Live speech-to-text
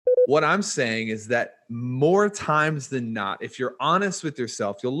what I'm saying is that more times than not, if you're honest with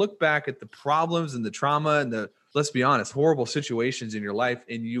yourself, you'll look back at the problems and the trauma and the, let's be honest, horrible situations in your life.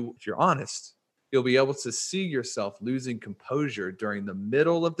 And if you're honest, you'll be able to see yourself losing composure during the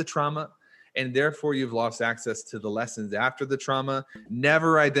middle of the trauma. And therefore, you've lost access to the lessons after the trauma,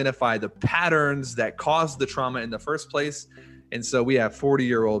 never identify the patterns that caused the trauma in the first place. And so we have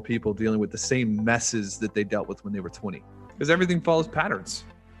 40-year-old people dealing with the same messes that they dealt with when they were 20, because everything follows patterns.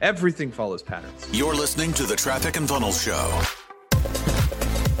 Everything follows patterns. You're listening to the Traffic and Funnels Show.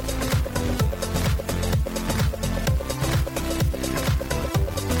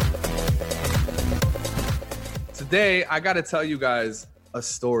 Today, I got to tell you guys a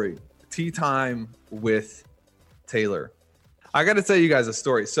story. Tea time with Taylor. I got to tell you guys a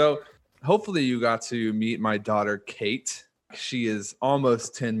story. So hopefully you got to meet my daughter, Kate. She is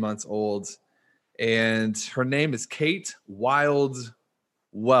almost 10 months old, and her name is Kate Wild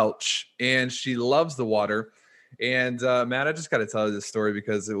Welch, and she loves the water. And Matt, I just got to tell you this story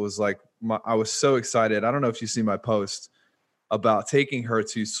because it was like, I was so excited. I don't know if you see my post about taking her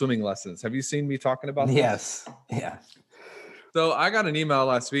to swimming lessons. Have you seen me talking about this? Yes. Yeah. So I got an email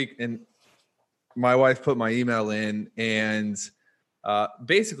last week, and my wife put my email in, and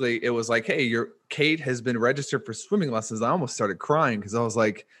basically it was like, hey, your Kate has been registered for swimming lessons. I almost started crying because I was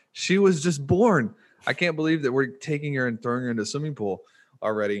like, she was just born. I can't believe that we're taking her and throwing her into a swimming pool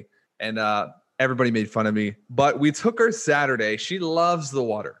already. And everybody made fun of me, but we took her Saturday. She loves the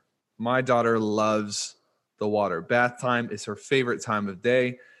water. My daughter loves the water. Bath time is her favorite time of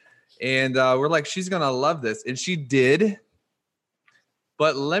day. And we're like, she's going to love this. And she did.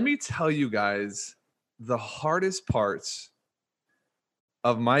 But let me tell you guys, the hardest parts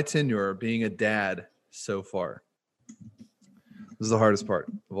of my tenure being a dad so far. This is the hardest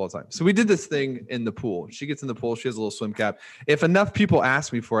part of all time. So we did this thing in the pool. She gets in the pool. She has a little swim cap. If enough people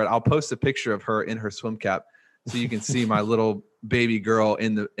ask me for it, I'll post a picture of her in her swim cap so you can see my little baby girl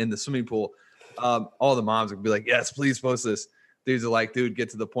in the swimming pool. All the moms would be like, yes, please post this. Dudes are like, dude, get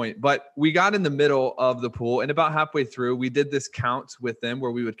to the point. But we got in the middle of the pool, and about halfway through, we did this count with them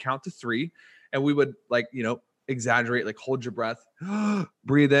where we would count to 3, and we would exaggerate, like hold your breath,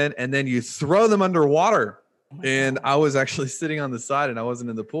 breathe in, and then you throw them underwater. And I was actually sitting on the side, and I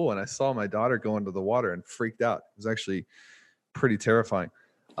wasn't in the pool, and I saw my daughter go into the water and freaked out. It was actually pretty terrifying.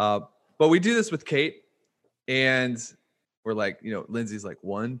 But we do this with Kate, and we're like, Lindsay's like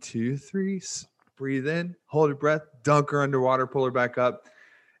 1, 2, 3, breathe in, hold your breath, dunk her underwater, pull her back up.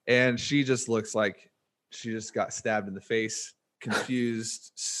 And she just looks like she just got stabbed in the face,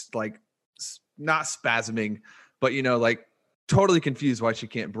 confused, like not spasming, but like totally confused why she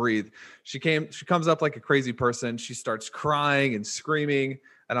can't breathe. She comes up like a crazy person. She starts crying and screaming.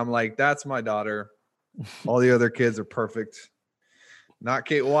 And I'm like, that's my daughter. All the other kids are perfect. Not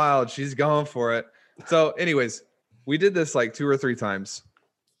Kate Wild. She's going for it. So anyways, we did this like 2 or 3 times.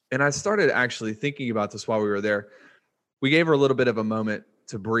 And I started actually thinking about this while we were there. We gave her a little bit of a moment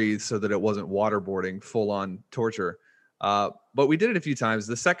to breathe so that it wasn't waterboarding, full on torture. But we did it a few times.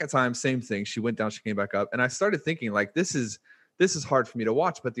 The second time, same thing. She went down, she came back up. And I started thinking like, this is hard for me to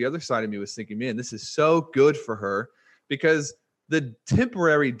watch. But the other side of me was thinking, man, this is so good for her, because the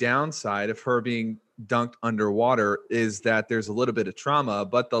temporary downside of her being dunked underwater is that there's a little bit of trauma,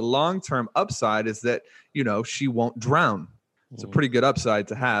 but the long-term upside is that, she won't drown. It's a pretty good upside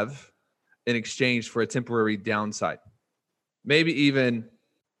to have in exchange for a temporary downside. Maybe even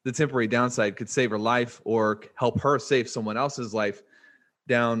the temporary downside could save her life or help her save someone else's life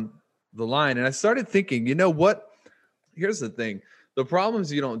down the line. And I started thinking, you know what? Here's the thing. The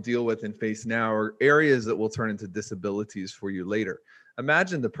problems you don't deal with and face now are areas that will turn into disabilities for you later.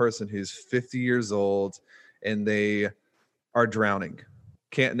 Imagine the person who's 50 years old and they are drowning,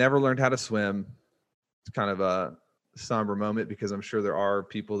 never learned how to swim. It's kind of a somber moment because I'm sure there are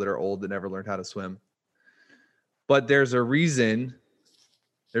people that are old that never learned how to swim. But there's a reason.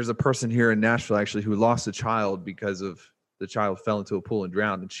 There's a person here in Nashville actually who lost a child because of the child fell into a pool and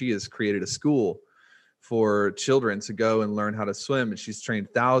drowned. And she has created a school for children to go and learn how to swim. And she's trained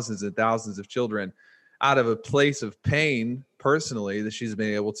thousands and thousands of children out of a place of pain personally that she's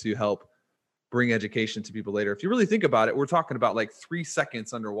been able to help bring education to people later. If you really think about it, we're talking about like 3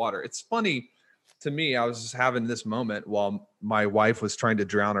 seconds underwater. It's funny to me. I was just having this moment while my wife was trying to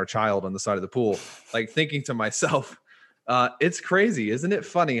drown our child on the side of the pool, like thinking to myself, it's crazy. Isn't it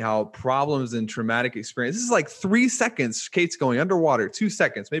funny how problems and traumatic experience, this is like 3 seconds. Kate's going underwater, 2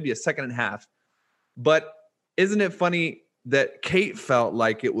 seconds, maybe a second and a half. But isn't it funny that Kate felt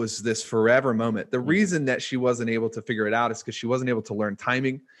like it was this forever moment? The reason that she wasn't able to figure it out is because she wasn't able to learn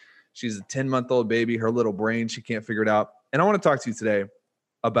timing. She's a 10-month-old baby, her little brain, she can't figure it out. And I want to talk to you today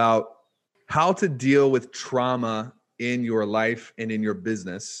about how to deal with trauma in your life and in your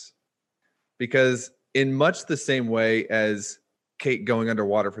business. Because in much the same way as Kate going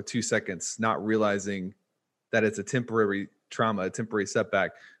underwater for 2 seconds, not realizing that it's a temporary trauma, a temporary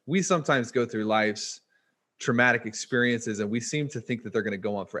setback, we sometimes go through life's traumatic experiences and we seem to think that they're going to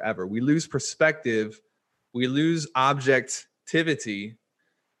go on forever. We lose perspective, we lose objectivity,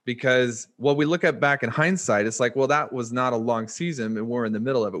 because what we look at back in hindsight, it's like, well, that was not a long season and we're in the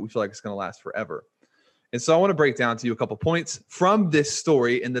middle of it. We feel like it's going to last forever. And so I want to break down to you a couple points from this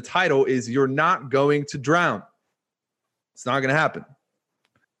story. And the title is You're Not Going to Drown. It's not going to happen.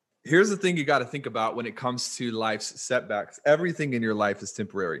 Here's the thing you got to think about when it comes to life's setbacks. Everything in your life is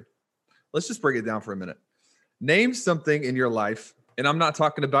temporary. Let's just break it down for a minute. Name something in your life, and I'm not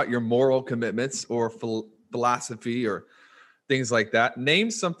talking about your moral commitments or philosophy or things like that. Name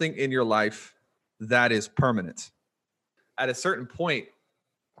something in your life that is permanent. At a certain point,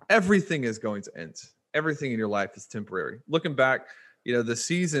 everything is going to end. Everything in your life is temporary. Looking back, the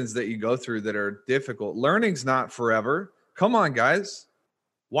seasons that you go through that are difficult, learning's not forever. Come on, guys.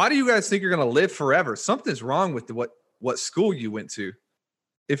 Why do you guys think you're going to live forever? Something's wrong with what school you went to.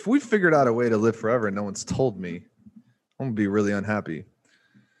 If we figured out a way to live forever and no one's told me, I'm going to be really unhappy.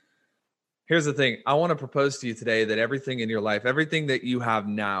 Here's the thing. I want to propose to you today that everything in your life, everything that you have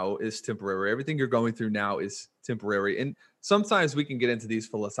now is temporary. Everything you're going through now is temporary. And sometimes we can get into these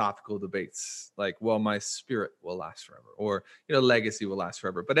philosophical debates like, well, my spirit will last forever, or, legacy will last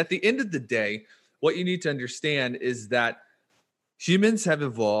forever. But at the end of the day, what you need to understand is that humans have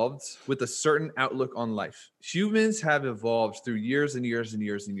evolved with a certain outlook on life. Humans have evolved through years and years and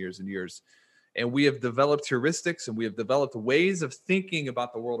years and years and years. And we have developed heuristics and we have developed ways of thinking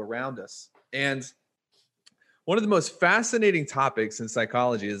about the world around us. And one of the most fascinating topics in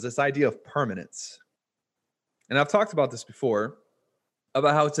psychology is this idea of permanence. And I've talked about this before,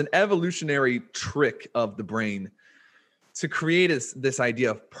 about how it's an evolutionary trick of the brain to create this idea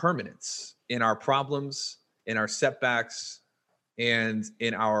of permanence in our problems, in our setbacks, and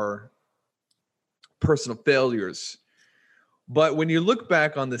in our personal failures. But when you look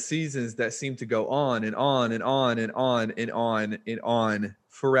back on the seasons that seem to go on and on and on and on and on and on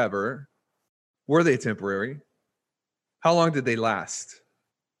forever, were they temporary? How long did they last?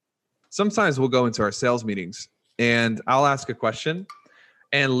 Sometimes we'll go into our sales meetings and I'll ask a question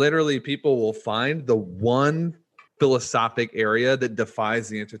and literally people will find the one philosophic area that defies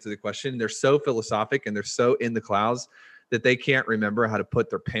the answer to the question. They're so philosophic and they're so in the clouds that they can't remember how to put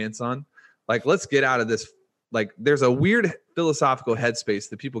their pants on. Like, let's get out of this. Like, there's a weird philosophical headspace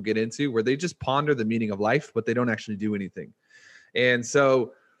that people get into where they just ponder the meaning of life, but they don't actually do anything. And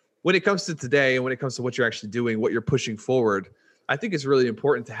so when it comes to today and when it comes to what you're actually doing, what you're pushing forward, I think it's really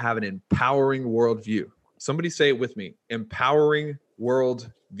important to have an empowering worldview. Somebody say it with me, empowering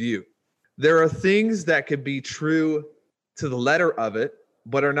worldview. There are things that could be true to the letter of it,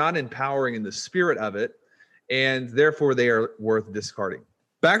 but are not empowering in the spirit of it. And therefore they are worth discarding.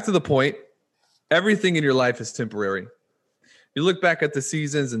 Back to the point, everything in your life is temporary. You look back at the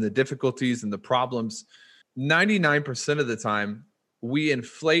seasons and the difficulties and the problems, 99% of the time, we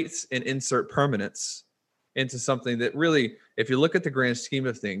inflate and insert permanence into something that really, if you look at the grand scheme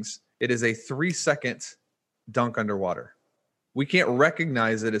of things, it is a 3-second dunk underwater. We can't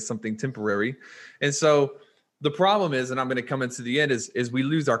recognize it as something temporary. And so the problem is, and I'm going to come into the end, is we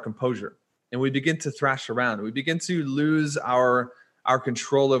lose our composure and we begin to thrash around. We begin to lose our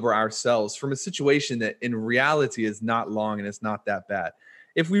control over ourselves from a situation that in reality is not long and it's not that bad.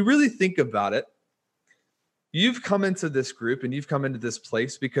 If we really think about it, you've come into this group and you've come into this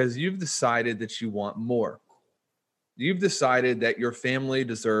place because you've decided that you want more. You've decided that your family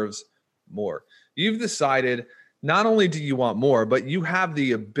deserves more. You've decided not only do you want more, but you have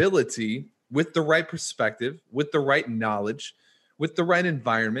the ability, with the right perspective, with the right knowledge, with the right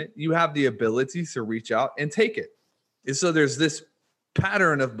environment, you have the ability to reach out and take it. And so there's this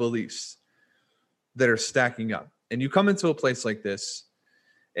pattern of beliefs that are stacking up. And you come into a place like this,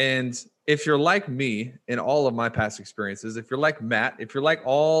 and if you're like me in all of my past experiences, if you're like Matt, if you're like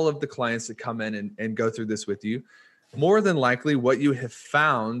all of the clients that come in and go through this with you, more than likely what you have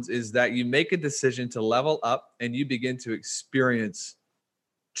found is that you make a decision to level up and you begin to experience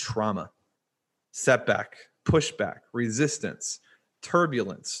trauma, setback, pushback, resistance,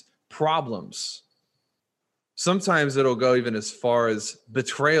 turbulence, problems. Sometimes it'll go even as far as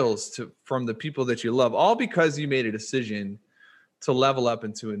betrayals from the people that you love, all because you made a decision to level up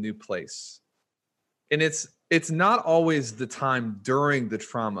into a new place. And it's not always the time during the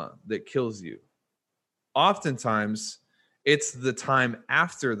trauma that kills you. Oftentimes, it's the time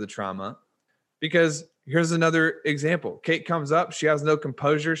after the trauma, because Here's another example. Kate comes up. She has no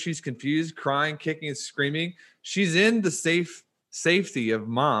composure. She's confused, crying, kicking, and screaming. She's in the safety of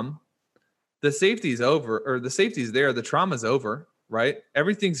mom. The safety's over, or the safety's there. The trauma's over, right?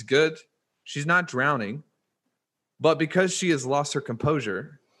 Everything's good. She's not drowning. But because she has lost her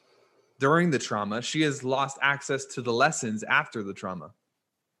composure during the trauma, she has lost access to the lessons after the trauma.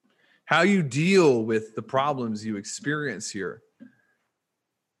 How you deal with the problems you experience here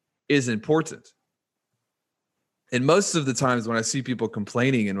is important. And most of the times when I see people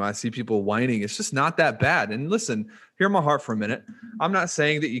complaining and when I see people whining, it's just not that bad. And listen, hear my heart for a minute. I'm not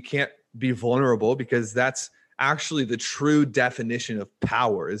saying that you can't be vulnerable, because that's actually the true definition of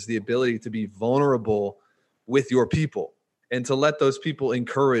power, is the ability to be vulnerable with your people and to let those people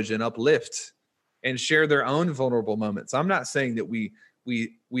encourage and uplift and share their own vulnerable moments. I'm not saying that we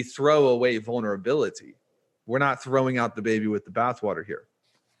throw away vulnerability. We're not throwing out the baby with the bathwater here.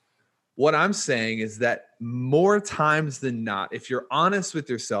 What I'm saying is that more times than not, if you're honest with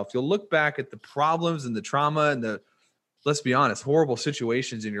yourself, you'll look back at the problems and the trauma and the, let's be honest, horrible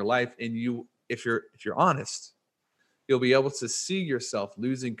situations in your life. And if you're honest, you'll be able to see yourself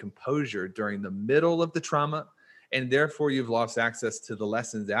losing composure during the middle of the trauma. And therefore you've lost access to the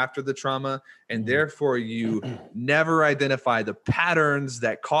lessons after the trauma. And therefore you never identify the patterns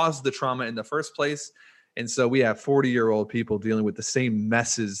that caused the trauma in the first place. And so we have 40-year-old people dealing with the same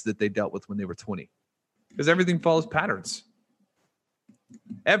messes that they dealt with when they were 20, because everything follows patterns.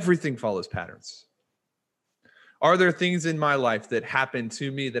 Everything follows patterns. Are there things in my life that happened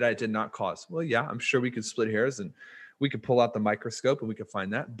to me that I did not cause? Well, yeah, I'm sure we could split hairs and we could pull out the microscope and we could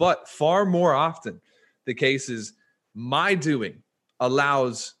find that. But far more often, the case is my doing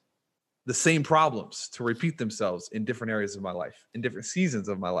allows the same problems to repeat themselves in different areas of my life, in different seasons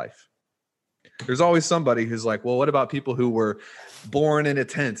of my life. There's always somebody who's like, well, what about people who were born in a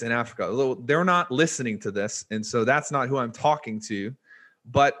tent in Africa? They're not listening to this. And so that's not who I'm talking to.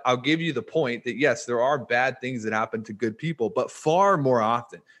 But I'll give you the point that, yes, there are bad things that happen to good people, but far more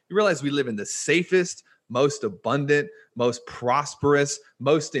often, you realize we live in the safest, most abundant, most prosperous,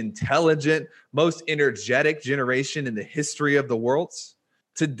 most intelligent, most energetic generation in the history of the world.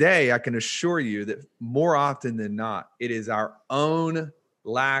 Today, I can assure you that more often than not, it is our own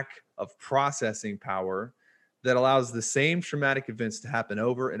lack of processing power that allows the same traumatic events to happen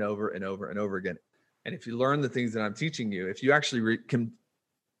over and over and over and over again. And if you learn the things that I'm teaching you, if you actually can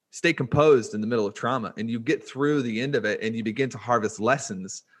stay composed in the middle of trauma and you get through the end of it and you begin to harvest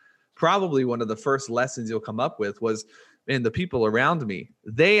lessons, probably one of the first lessons you'll come up with was, man, the people around me,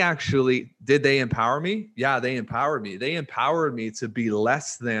 did they empower me? Yeah, they empowered me. They empowered me to be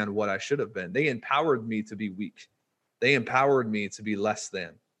less than what I should have been. They empowered me to be weak. They empowered me to be less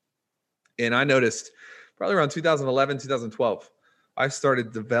than. And I noticed probably around 2011, 2012, I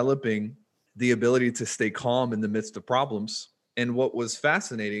started developing the ability to stay calm in the midst of problems. And what was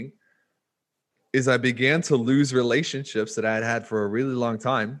fascinating is I began to lose relationships that I had had for a really long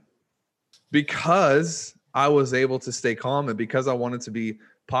time because I was able to stay calm and because I wanted to be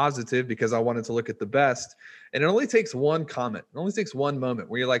positive, because I wanted to look at the best. And it only takes one comment. It only takes one moment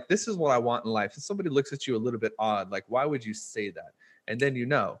where you're like, this is what I want in life. And somebody looks at you a little bit odd, like, why would you say that? And then you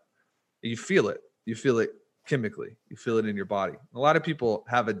feel it. You feel it chemically. You feel it in your body. A lot of people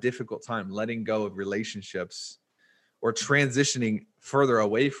have a difficult time letting go of relationships or transitioning further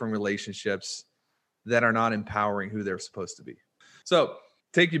away from relationships that are not empowering who they're supposed to be. So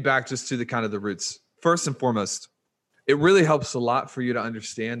take you back just to the kind of the roots. First and foremost, it really helps a lot for you to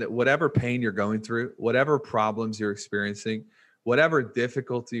understand that whatever pain you're going through, whatever problems you're experiencing, whatever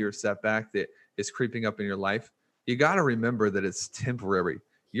difficulty or setback that is creeping up in your life, you got to remember that it's temporary.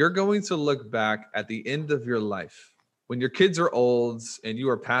 You're going to look back at the end of your life when your kids are old and you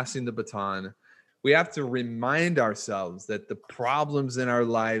are passing the baton. We have to remind ourselves that the problems in our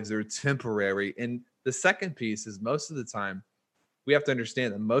lives are temporary. And the second piece is most of the time, we have to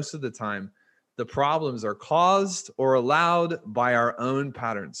understand that most of the time, the problems are caused or allowed by our own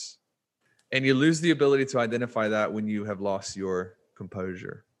patterns. And you lose the ability to identify that when you have lost your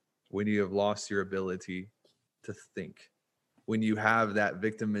composure, when you have lost your ability to think, when you have that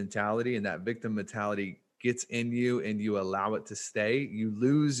victim mentality and that victim mentality gets in you and you allow it to stay, you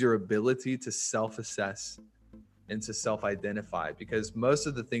lose your ability to self-assess and to self-identify, because most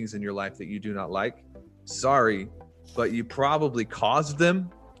of the things in your life that you do not like, sorry, but you probably caused them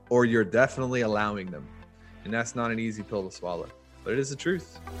or you're definitely allowing them. And that's not an easy pill to swallow, but it is the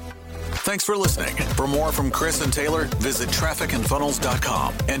truth. Thanks for listening. For more from Chris and Taylor, visit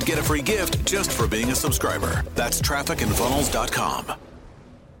trafficandfunnels.com and get a free gift just for being a subscriber. That's trafficandfunnels.com.